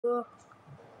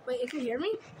Wait, you can hear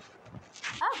me?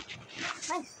 Oh,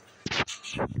 nice.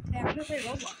 Hey, I'm gonna play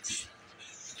Roblox.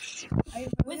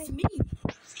 With me.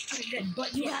 Okay, good.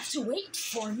 But you have to wait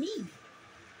for me.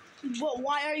 But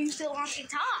why are you still on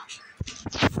TikTok?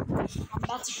 I'm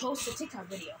about to post a TikTok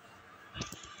video.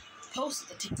 Post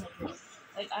the TikTok video.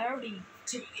 Like, I already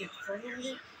took a photo of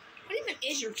it. What even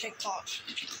is your TikTok?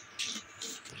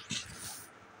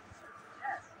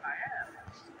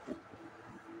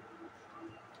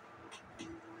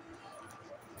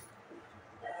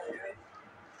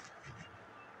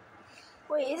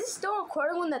 Wait, is it still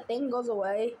recording when the thing goes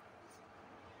away?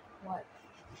 What?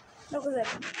 No, because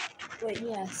Wait,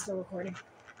 yeah, it's still recording.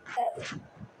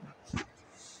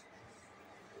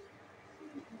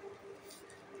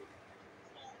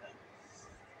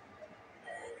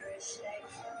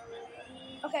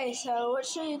 Okay, so what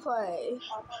should you play?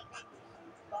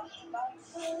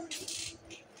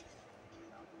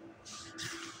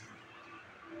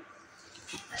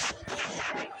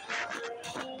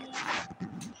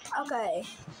 Okay.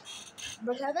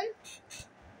 Brookhaven?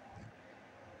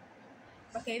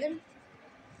 Brookhaven?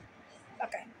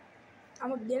 Okay. I'm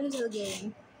gonna get into the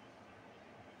game.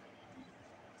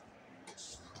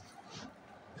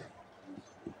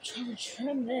 Trying to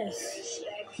trim this.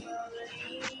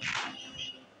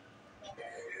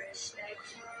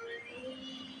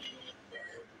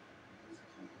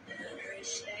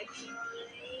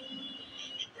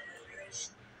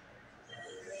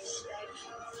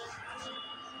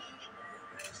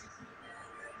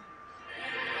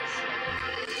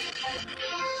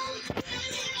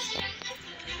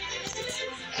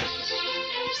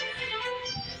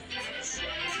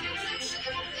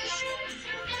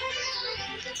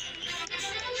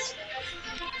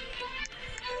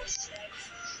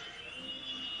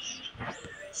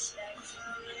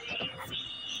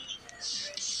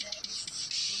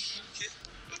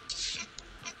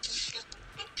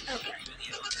 Okay.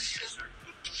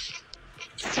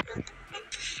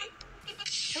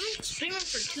 I've been streaming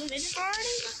for 2 minutes already?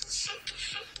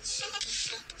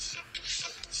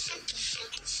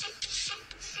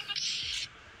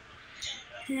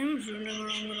 I'm wondering where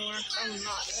I'm gonna work. I'm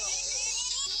not.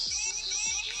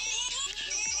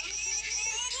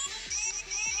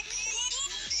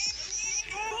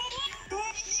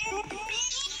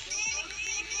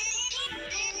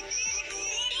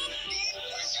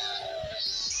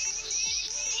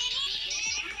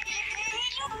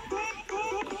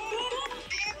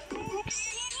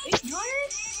 Are you doing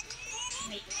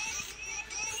it?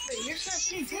 Wait, you're so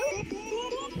stream too?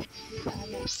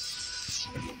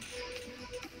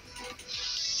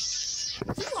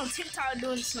 He's on TikTok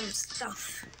doing some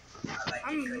stuff.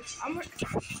 I'm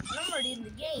already in the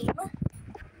game.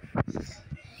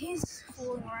 He's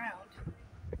fooling around.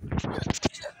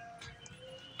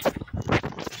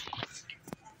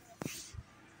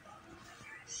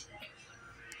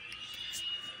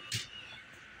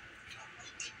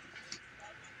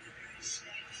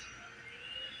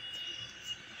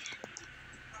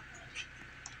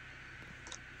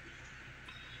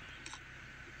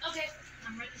 Okay,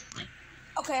 I'm ready to play.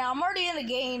 Okay, I'm already in the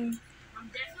game. I'm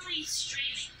definitely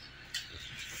streaming.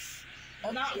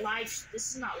 Not live. This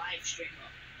is not live streaming.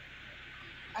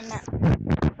 I'm not.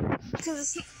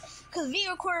 Because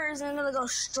video recorder isn't gonna go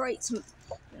straight to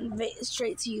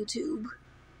YouTube.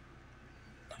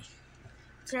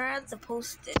 So I have to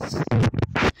post this.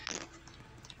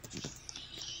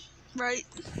 Right.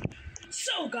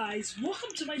 So guys,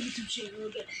 welcome to my YouTube channel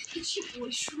again. It's your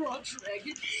boy Straw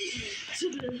Dragon.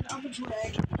 Today I'm a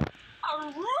dragon.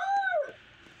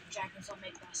 Dragons don't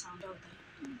make that sound, don't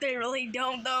they? They really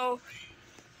don't though.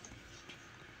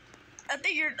 That's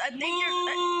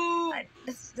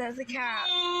a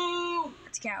cow.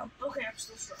 It's a cow. Okay, I'm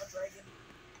still Straw Dragon.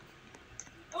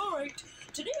 Alright,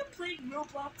 today I'm playing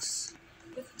Roblox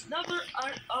with none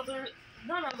other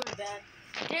than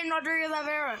Daniel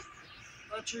Rivera.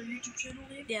 what's your YouTube channel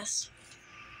name? Yes.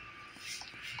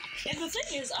 And the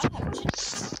thing is, I have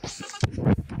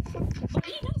but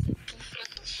he doesn't.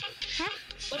 Huh?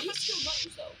 But he still knows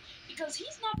though, because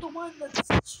he's not the one that's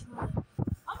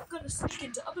I'm gonna sneak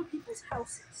into other people's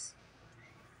houses.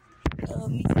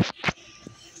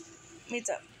 Me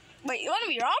too. Wait, you want to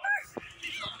be robber?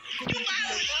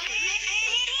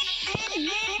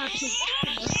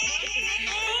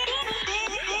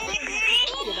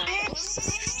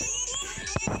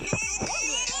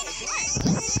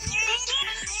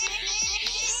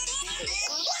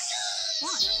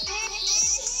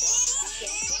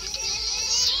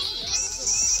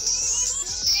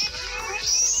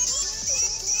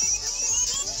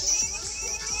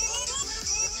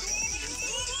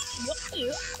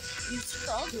 You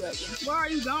strong copyright you. Where are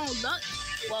you going with that?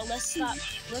 Well, let's stop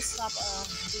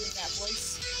doing that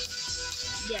voice.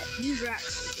 Yeah, use rap.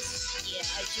 Yeah,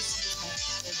 I just used my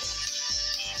full voice.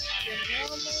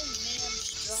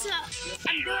 So,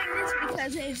 I'm doing this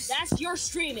because if That's your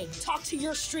streaming. Talk to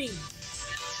your stream.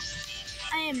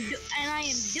 I am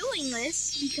doing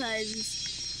this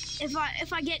because if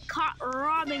I get caught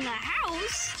robbing a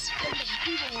house, then the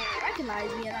people won't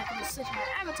recognize me, and I can just switch my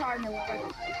avatar and they won't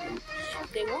recognize me.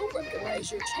 They won't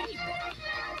recognize your chain.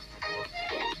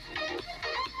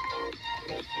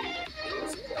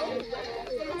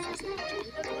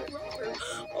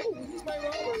 Oh, he's my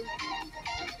robber.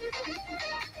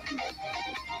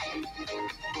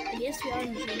 I guess we are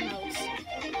in the same house.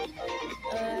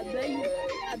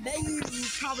 I bet you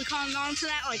probably caught on to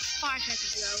that like 5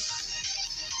 seconds ago.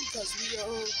 Because we are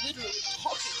literally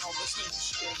talking on the same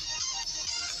stream.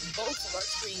 Both of our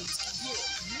streams can hear it,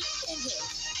 me and him.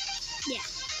 Yeah.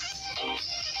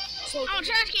 So Oh,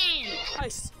 trash can!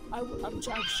 I'm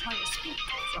trying to speak.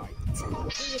 Sorry.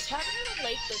 We was having it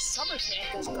late this summer camp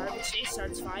because garbage day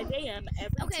starts 5 a.m.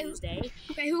 every Tuesday.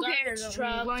 Okay, who cares? Garbage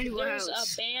truck, We're going to a there's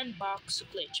house. a bandbox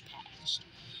glitch patched.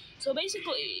 So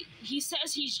basically, he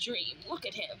says he's Dream. Look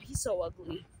at him. He's so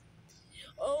ugly.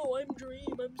 Oh, I'm Dream.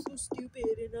 I'm so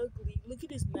stupid and ugly. Look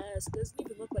at his mask. Doesn't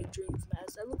even look like Dream's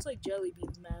mask. That looks like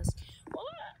Jellybean's mask. What?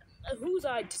 Who's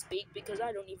I to speak because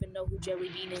I don't even know who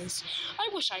Jellybean is. I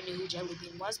wish I knew who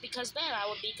Jellybean was because then I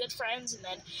would be good friends and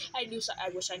then I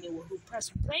wish I knew who Press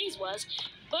and Plays was.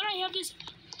 But I have this.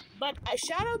 But a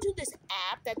shout out to this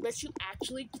app that lets you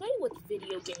actually play with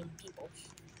video game people.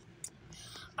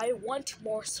 I want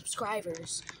more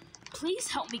subscribers. Please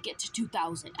help me get to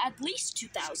 2,000. At least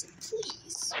 2,000,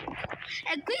 please.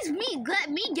 At least let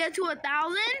me get to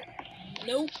 1,000.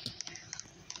 Nope.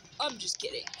 I'm just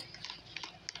kidding.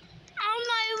 I'm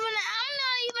not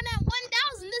even at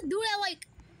 1,000. This dude at like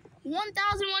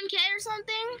 1,001K or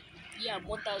something. Yeah, I'm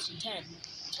 1,010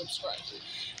 subscribers.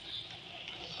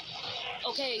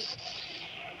 Okay.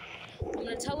 I'm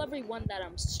gonna tell everyone that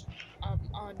I'm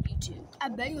on YouTube. I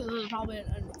bet you this was probably an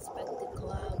unexpected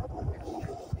collab.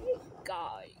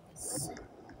 Guys,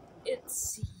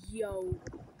 it's yo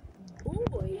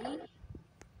boy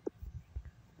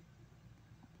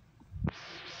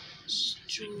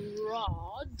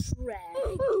Straw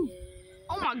Dragon.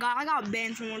 Oh my god, I got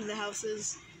banned from one of the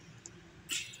houses.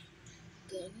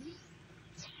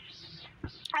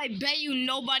 I bet you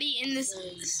nobody in this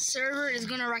server is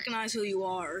gonna recognize who you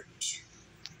are.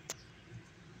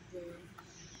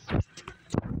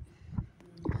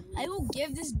 I will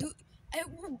give this dude.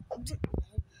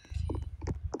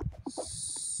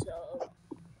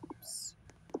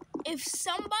 If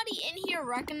somebody in here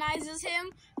recognizes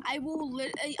him, I will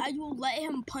let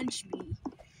him punch me.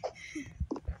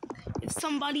 If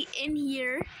somebody in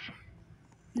here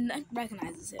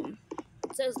recognizes him.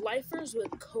 It says Lifers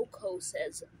with Coco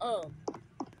says,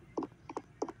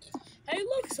 hey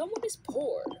look, someone is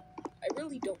poor. I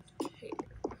really don't care.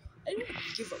 I don't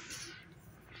give a.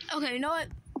 Okay, you know what?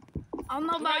 I don't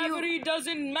know about you. Gravity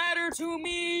doesn't matter to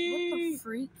me. What the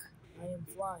freak? I am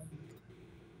flying.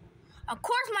 Of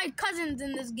course my cousin's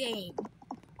in this game.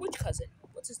 Which cousin?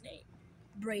 What's his name?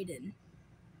 Brayden.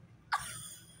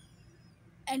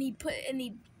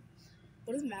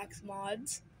 What is Max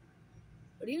Mods?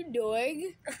 What are you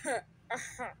doing?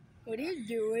 What are you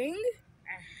doing?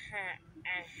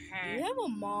 Do you have a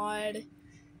mod?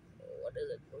 What does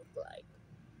it look like?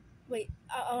 Wait,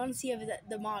 I want to see if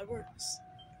the mod works.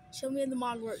 Show me if the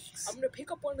mod works. I'm gonna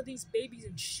pick up one of these babies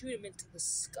and shoot him into the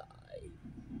sky.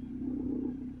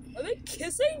 Are they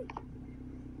kissing?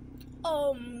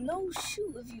 No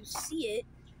shoot if you see it.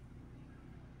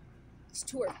 These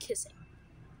two are kissing.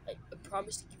 I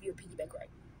promise to give you a piggyback ride.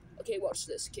 Okay, watch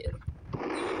this, kid.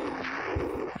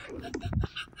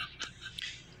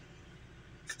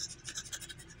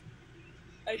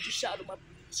 I just shot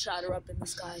her up in the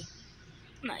sky.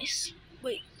 Nice.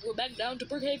 Wait, we're back down to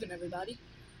Brookhaven, everybody.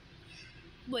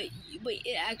 Wait,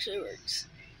 it actually works.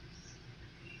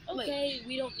 Okay,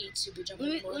 we don't need super jump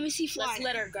anymore. Let me see fly. Let's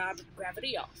let our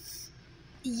gravity off.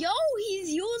 Yo, he's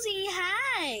using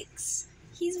hacks.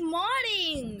 He's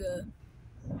modding.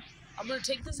 I'm gonna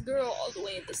take this girl all the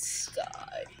way in the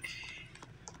sky.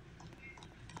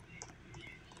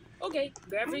 Okay,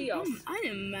 gravity off. I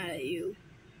am mad at you.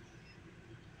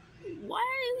 Why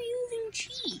are you using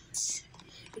cheats?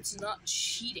 It's not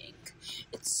cheating.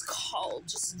 It's called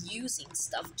just using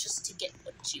stuff just to get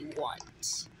what you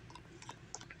want.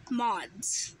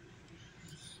 Mods.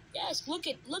 Yes, look,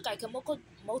 I can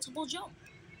multiple jump.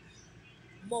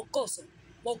 Mocoso,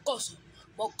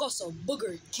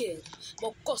 booger kid,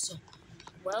 mocoso.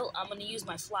 Well, I'm gonna use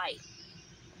my fly.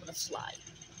 gonna fly.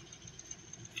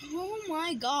 Oh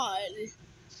my god.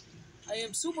 I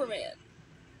am Superman.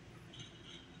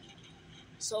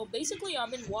 So basically,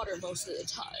 I'm in water most of the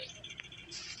time.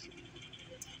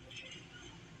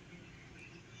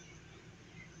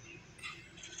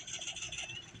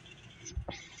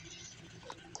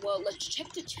 Well, let's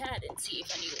check the chat and see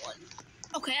if anyone.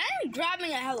 Okay, I am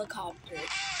grabbing a helicopter.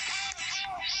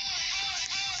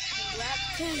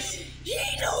 Cause He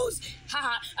knows!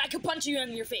 Haha, I can punch you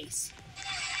in your face.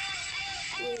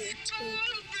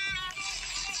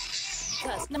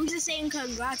 Because I'm just saying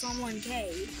congrats on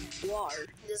 1K. You are.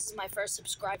 this is my first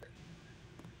subscriber.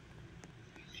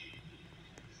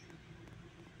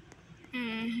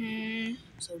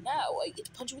 So now I get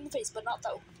to punch you in the face, but not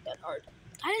that hard.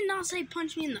 I did not say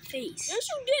punch me in the face. Yes,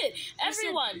 you did.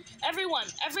 Everyone.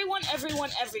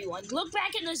 Look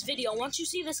back in this video. Once you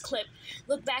see this clip,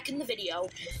 look back in the video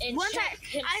and Once check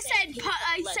him. I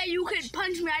said you could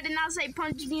punch me. I did not say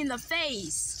punch me in the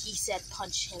face. He said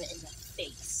punch him in the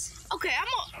face. Okay,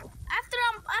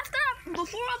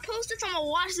 before I post this, I'm gonna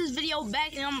watch this video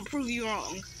back and I'm gonna prove you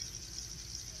wrong.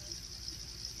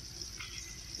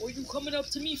 What are you coming up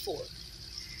to me for?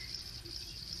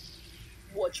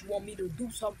 What, you want me to do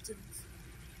something?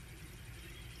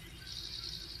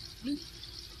 Blue.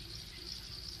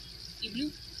 You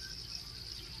blue?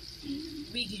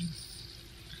 Biggie.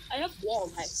 I have wall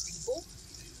hacks, people.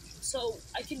 So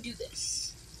I can do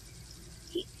this.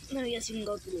 Let me guess you can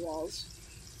go through the walls.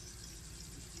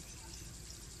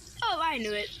 Oh, I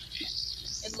knew it.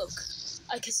 And look,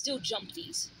 I can still jump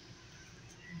these.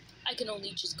 I can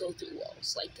only just go through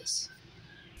walls like this.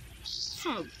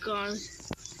 Oh god.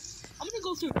 I'm gonna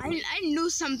go through. I knew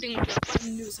something was up. I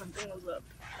knew something was up.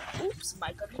 Oops,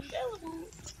 mic unavailable.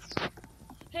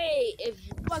 Hey,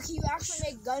 But can you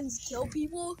actually make guns kill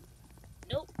people?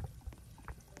 nope.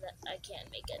 I can't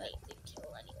make anything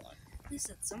kill anyone. This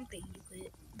is something you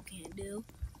can't do.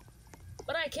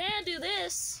 But I can do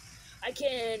this. I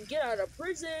can get out of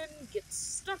prison, get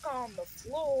stuck on the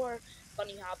floor,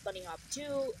 bunny hop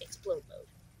 2, explode mode.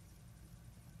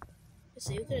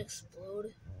 So you can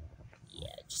explode?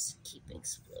 Yeah, just keep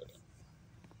exploding.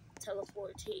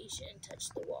 Teleportation, touch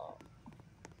the wall.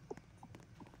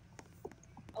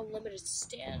 Unlimited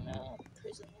stamina,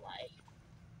 prison life.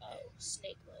 Oh,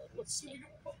 snake mode. What's snake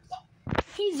mode?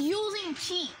 He's using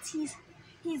cheats.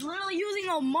 He's literally using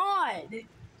a mod.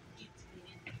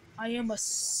 I am a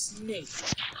snake.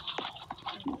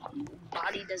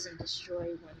 Body doesn't destroy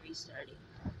when restarting.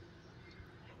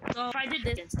 So if I did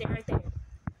this, then stay right there.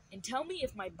 And tell me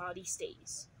if my body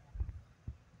stays.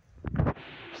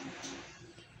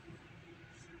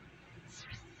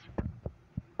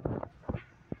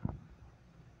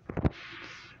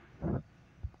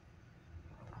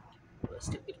 What a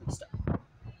stupid restart.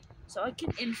 So I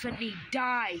can infinitely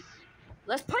die.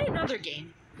 Let's play another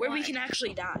game where we can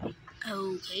actually die.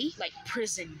 Okay. Like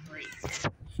Prison Break.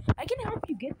 I can help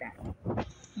you get that.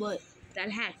 What?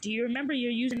 That hack. Do you remember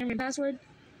your username and password?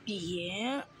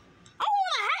 Yeah. I want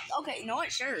to hack. Okay, you know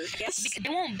what? Sure. Yes. They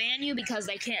won't ban you because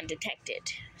they can't detect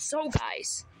it. So,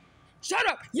 guys, shut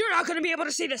up! You're not gonna be able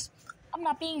to see this. I'm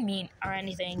not being mean or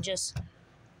anything. Just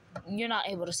you're not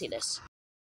able to see this.